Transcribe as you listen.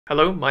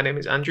Hello, my name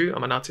is Andrew,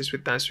 I'm an artist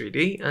with Daz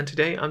 3D, and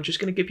today I'm just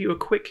going to give you a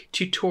quick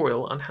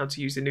tutorial on how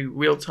to use the new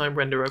real-time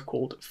renderer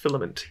called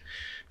Filament.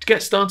 To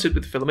get started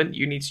with Filament,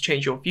 you need to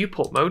change your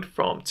viewport mode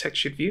from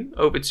textured view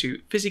over to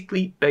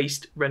physically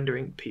based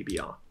rendering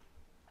PBR.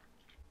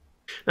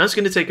 Now it's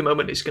going to take a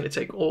moment, it's going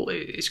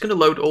to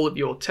load all of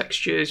your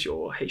textures,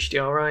 your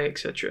HDRI,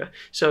 etc.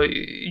 So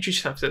you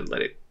just have to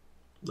let it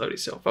load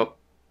itself up.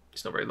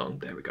 It's not very long,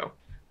 there we go.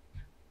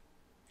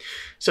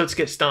 So to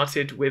get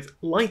started with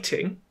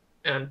lighting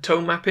and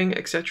tone mapping,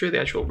 etc.,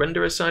 the actual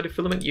renderer side of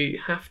Filament, you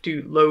have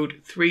to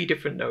load 3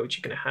 different nodes.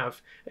 You're going to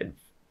have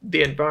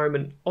the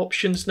environment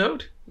options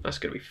node, that's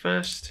going to be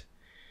first,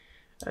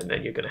 and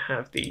then you're going to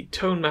have the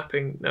tone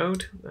mapping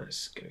node,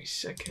 that's going to be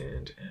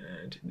second,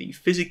 and the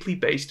physically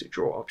based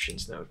draw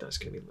options node, that's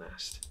going to be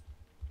last.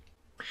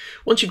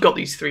 Once you've got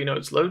these 3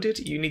 nodes loaded,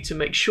 you need to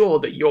make sure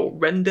that your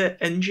render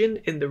engine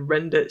in the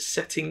render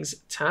settings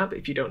tab,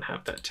 if you don't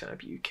have that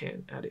tab, you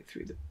can add it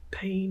through the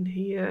pane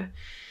here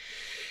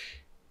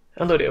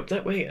and load it up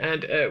that way.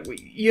 And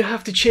you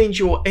have to change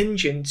your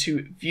engine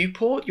to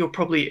Viewport. You're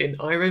probably in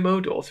Iray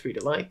mode or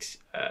 3D Light.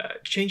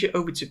 Change it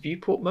over to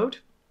Viewport mode,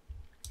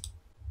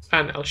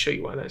 and I'll show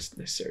you why that's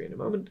necessary in a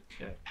moment.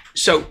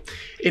 So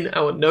in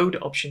our node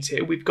options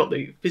here, we've got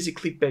the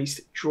physically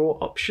based draw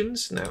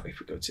options. Now if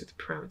we go to the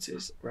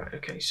parameters, right,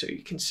 okay, so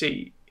you can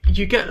see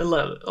you get a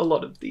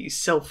lot of these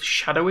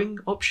self-shadowing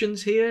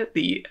options here,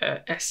 the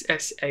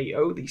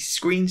SSAO, the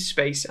screen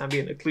space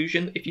ambient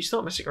occlusion. If you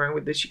start messing around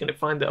with this, you're going to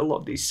find that a lot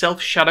of the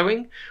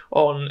self-shadowing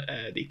on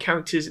the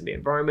characters and the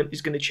environment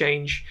is going to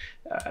change,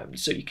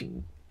 so you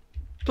can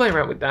play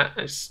around with that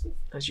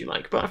as you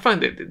like. But I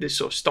find that this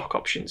sort of stock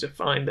options are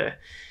fine. They're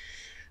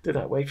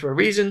that way for a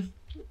reason.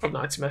 I've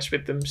not had to mess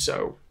with them,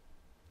 so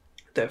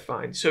they're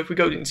fine. So if we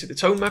go into the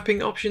tone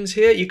mapping options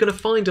here, you're going to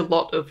find a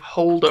lot of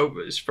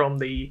holdovers from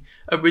the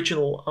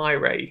original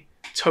Iray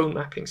tone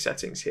mapping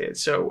settings here.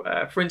 So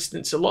for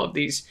instance, a lot of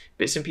these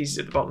bits and pieces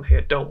at the bottom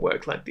here don't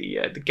work, like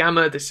the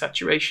gamma, the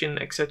saturation,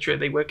 etc.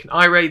 They work in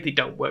Iray, they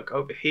don't work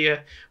over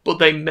here, but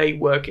they may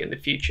work in the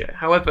future.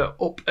 However,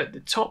 up at the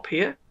top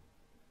here,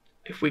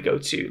 if we go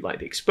to like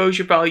the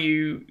exposure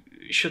value,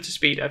 shutter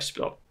speed,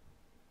 f-stop,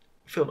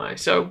 film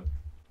ISO,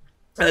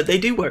 they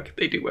do work.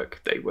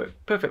 They work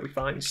perfectly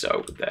fine,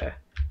 so they're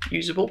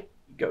usable.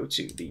 Go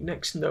to the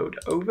next node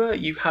over.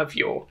 You have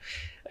your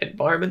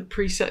environment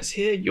presets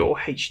here, your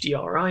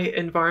HDRI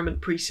environment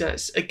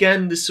presets.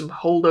 Again, there's some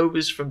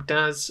holdovers from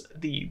Daz,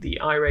 the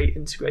Iray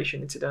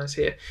integration into Daz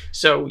here.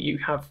 So you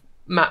have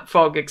matte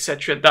fog,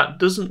 etc. That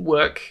doesn't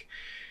work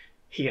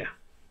here.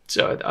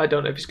 So I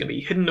don't know if it's going to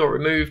be hidden or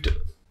removed,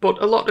 but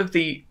a lot of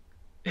the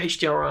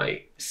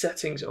HDRI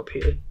settings up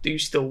here do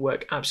still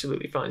work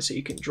absolutely fine. So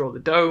you can draw the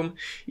dome,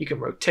 you can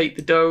rotate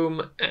the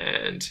dome,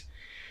 and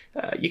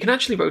you can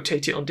actually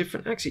rotate it on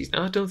different axes.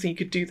 Now I don't think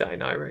you could do that in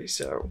Iray,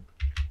 so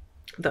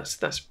that's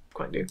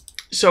quite new.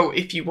 So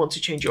if you want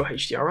to change your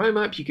HDRI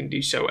map, you can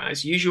do so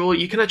as usual.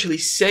 You can actually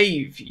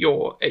save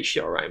your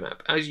HDRI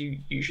map as you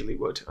usually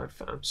would, I've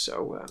found.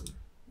 So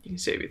you can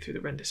save it through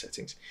the render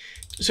settings.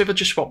 So if I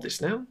just swap this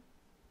now,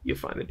 you'll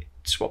find that it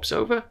swaps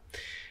over.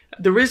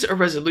 There is a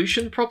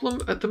resolution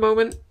problem at the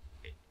moment.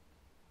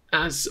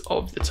 As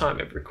of the time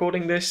of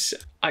recording this,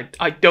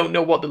 I don't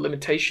know what the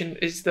limitation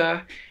is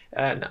there,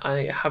 and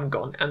I haven't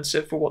got an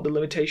answer for what the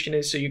limitation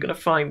is. So you're going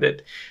to find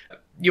that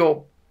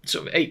your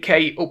sort of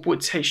 8K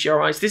upwards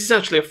HDRIs, this is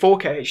actually a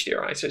 4K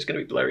HDRI, so it's going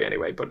to be blurry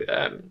anyway, but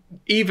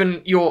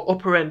even your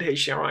upper end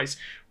HDRIs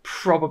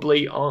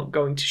probably aren't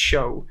going to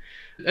show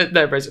at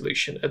their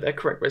resolution, at their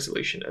correct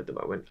resolution at the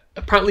moment.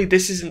 Apparently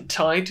this isn't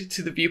tied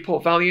to the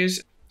viewport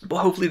values, but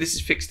hopefully this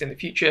is fixed in the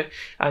future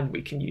and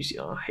we can use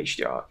our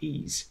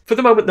HDREs. For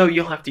the moment though,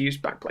 you'll have to use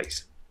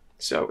backplace.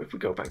 So if we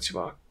go back to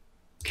our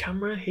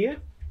camera here,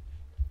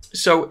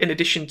 so in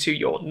addition to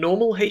your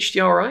normal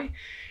HDRI,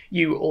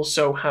 you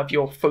also have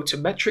your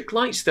photometric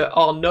lights. There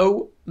are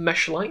no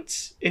mesh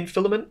lights in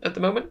Filament at the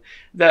moment.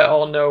 There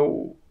are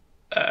no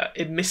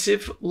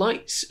emissive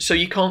lights, so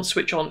you can't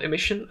switch on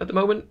emission at the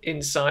moment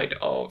inside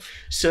of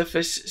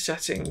surface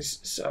settings,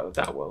 so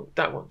that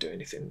won't do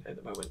anything at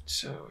the moment.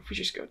 So if we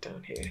just go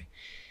down here,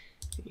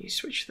 you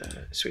switch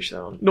that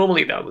on.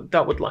 Normally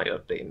that would light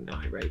up in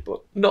Iray, but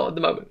not at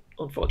the moment,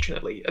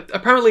 unfortunately.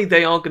 Apparently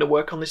they are going to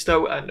work on this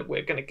though, and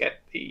we're going to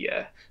get the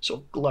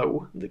sort of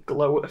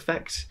glow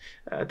effect,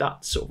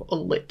 that sort of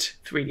unlit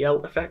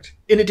 3DL effect.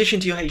 In addition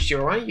to your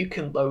HDRI, you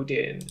can load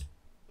in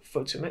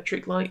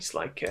photometric lights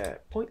like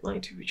point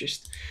light. If we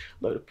just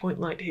load a point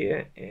light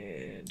here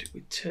and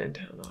we turn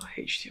down our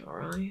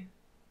HDRI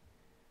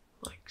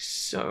like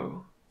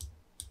so,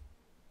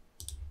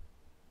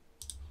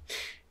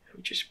 and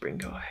we just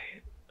bring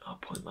our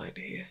point light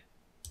here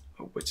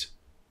upwards.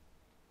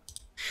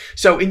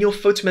 So in your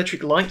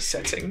photometric light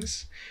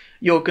settings,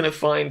 you're going to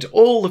find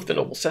all of the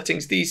normal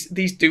settings. These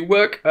do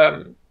work.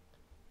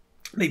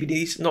 Maybe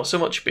these not so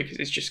much, because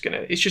it's just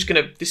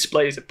gonna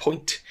display as a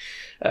point.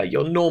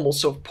 Your normal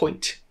sort of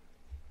point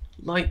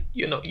light,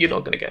 you're not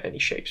gonna get any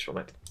shapes from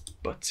it.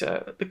 But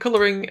the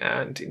colouring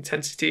and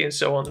intensity and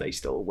so on, they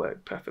still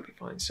work perfectly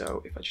fine.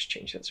 So if I just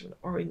change that to an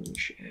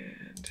orange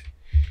and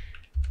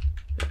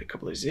add a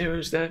couple of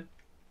zeros there,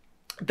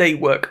 they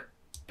work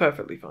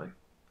perfectly fine.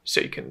 So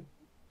you can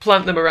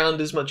plant them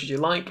around as much as you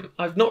like.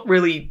 I've not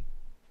really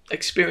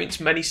experienced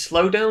many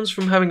slowdowns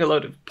from having a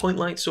load of point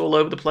lights all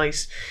over the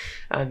place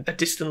and a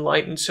distant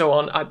light and so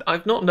on.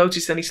 I've not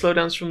noticed any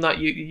slowdowns from that.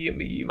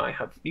 You might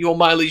have, your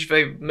mileage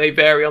may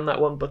vary on that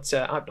one, but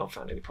I've not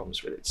found any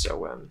problems with it.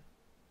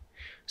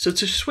 So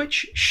to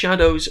switch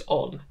shadows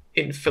on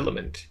in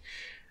Filament,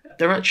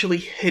 they're actually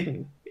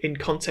hidden in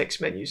context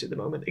menus at the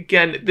moment.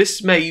 Again,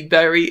 this may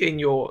vary in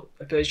your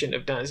version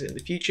of DAZ in the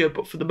future,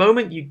 but for the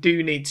moment you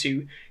do need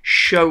to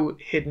show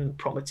hidden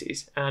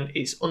properties, and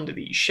it's under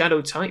the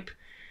shadow type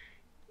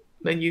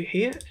menu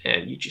here,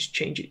 and you just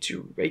change it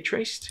to ray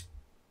traced,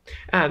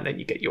 and then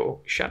you get your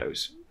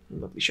shadows,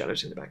 lovely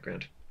shadows in the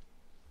background.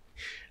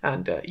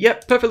 And yeah,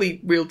 perfectly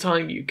real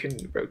time. You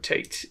can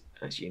rotate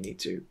as you need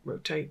to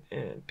rotate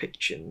and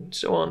pitch and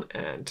so on,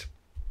 and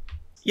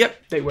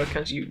yep, they work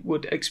as you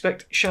would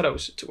expect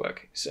shadows to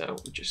work. So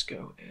we'll just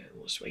go and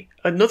we'll sway.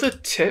 Another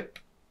tip,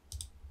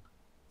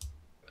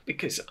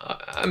 because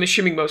I'm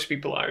assuming most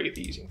people are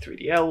either using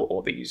 3DL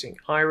or they're using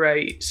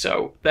iRay,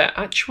 so their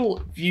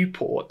actual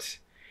viewport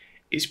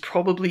is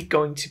probably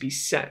going to be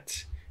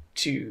set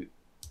to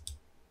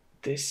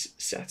this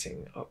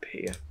setting up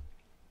here.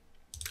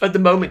 At the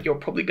moment, you're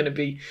probably going to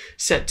be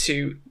set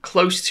to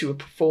close to a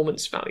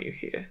performance value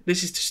here.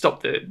 This is to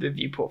stop the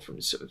viewport from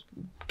sort of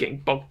getting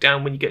bogged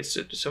down when you get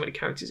so many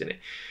characters in it.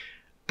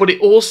 But it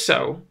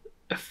also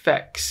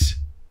affects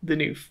the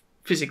new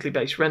physically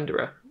based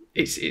renderer.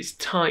 It's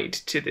tied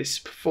to this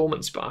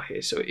performance bar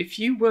here. So if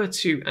you were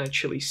to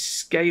actually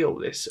scale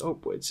this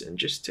upwards and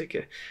just take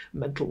a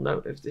mental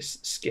note of this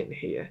skin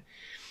here,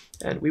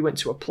 and we went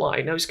to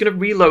apply. Now it's going to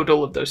reload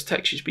all of those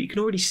textures, but you can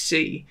already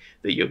see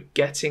that you're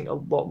getting a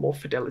lot more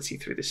fidelity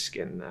through the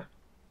skin there.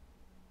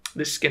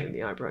 The skin and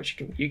the eyebrows,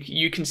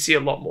 you can see a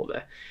lot more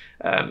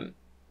there.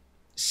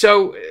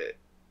 So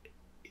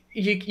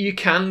you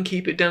can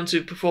keep it down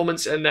to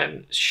performance and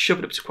then shove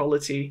it up to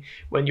quality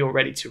when you're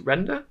ready to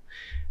render.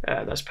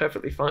 That's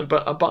perfectly fine,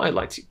 but I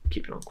like to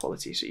keep it on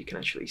quality so you can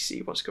actually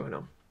see what's going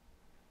on.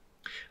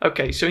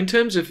 Okay, so in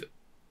terms of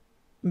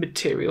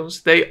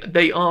materials,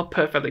 they are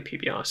perfectly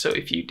PBR. So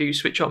if you do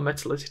switch on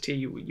metallicity,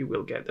 you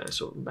will get that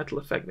sort of metal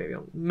effect.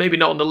 Maybe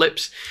not on the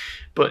lips,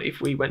 but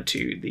if we went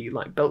to the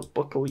like belt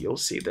buckle, you'll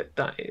see that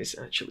that is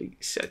actually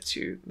set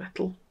to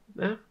metal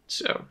there.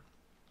 So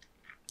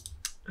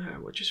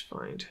we'll just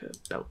find her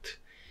belt.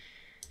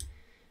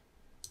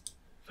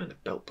 Find a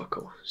belt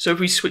buckle. So if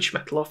we switch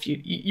metal off,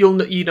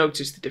 you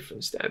notice the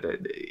difference there.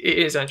 That it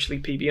is actually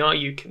PBR.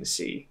 You can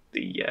see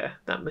the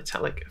that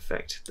metallic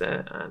effect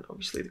there, and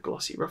obviously the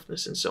glossy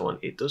roughness and so on.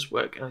 It does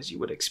work as you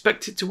would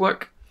expect it to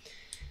work.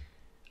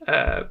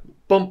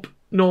 Bump,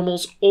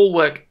 normals all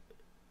work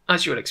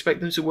as you would expect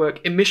them to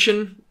work.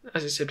 Emission,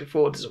 as I said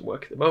before, doesn't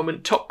work at the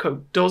moment. Top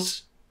coat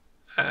does.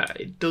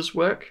 It does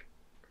work.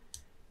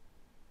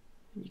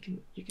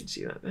 You can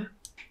see that there.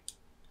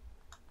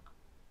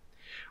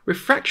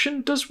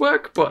 Refraction does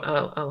work, but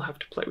I'll have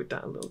to play with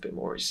that a little bit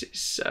more.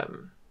 It's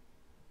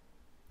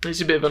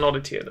a bit of an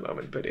oddity at the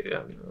moment, but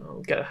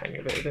I'll get a hang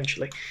of it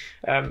eventually.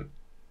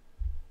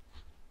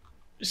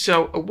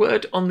 So a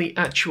word on the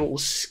actual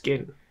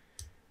skin.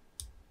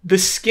 The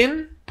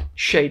skin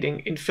shading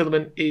in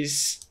Filament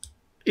is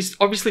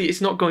obviously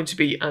it's not going to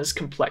be as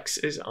complex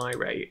as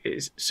iRay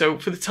is. So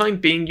for the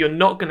time being, you're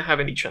not going to have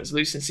any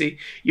translucency.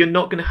 You're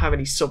not going to have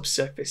any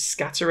subsurface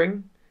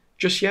scattering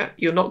just yet.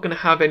 You're not going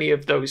to have any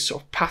of those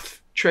sort of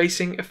path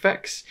tracing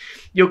effects.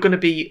 You're going to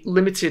be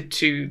limited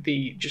to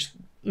the just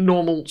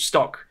normal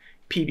stock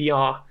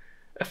PBR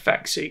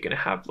effects. So you're going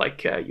to have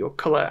like your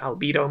color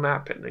albedo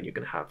map, and then you're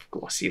going to have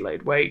glossy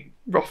laid weight,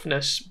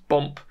 roughness,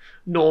 bump,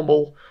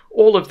 normal,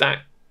 all of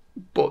that,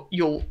 but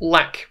you'll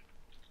lack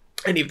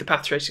any of the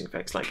path tracing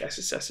effects like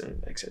SSS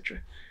and etc.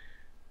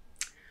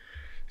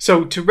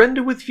 So to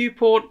render with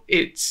Viewport,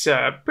 it's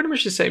pretty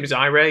much the same as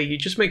iRay. You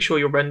just make sure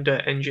your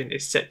render engine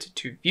is set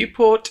to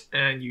Viewport,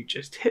 and you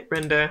just hit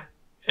render,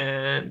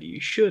 and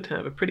you should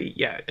have a pretty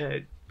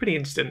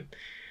instant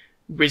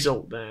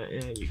result there.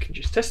 And you can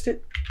just test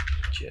it.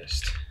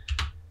 Just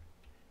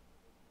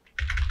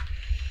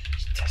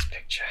test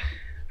picture,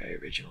 very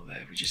original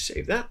there. We just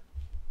save that,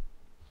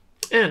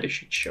 and it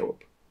should show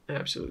up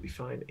absolutely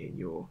fine in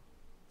your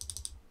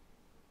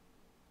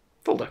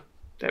folder.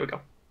 There we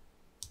go.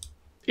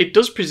 It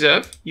does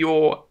preserve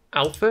your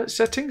alpha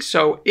settings,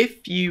 so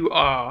if you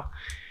are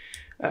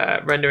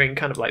rendering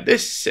kind of like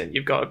this and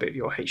you've got a bit of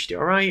your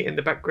HDRI in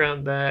the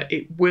background there,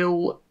 it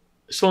will,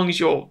 as long as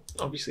you're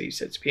obviously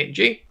set to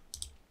PNG,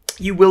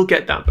 you will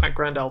get that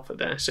background alpha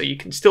there, so you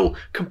can still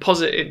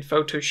composite in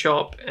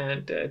Photoshop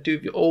and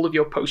do all of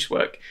your post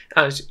work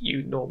as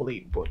you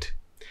normally would.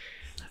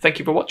 Thank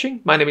you for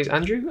watching. My name is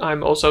Andrew.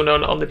 I'm also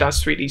known on the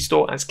DAZ 3D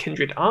store as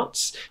Kindred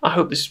Arts. I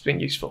hope this has been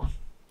useful.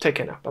 Take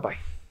care now. Bye-bye.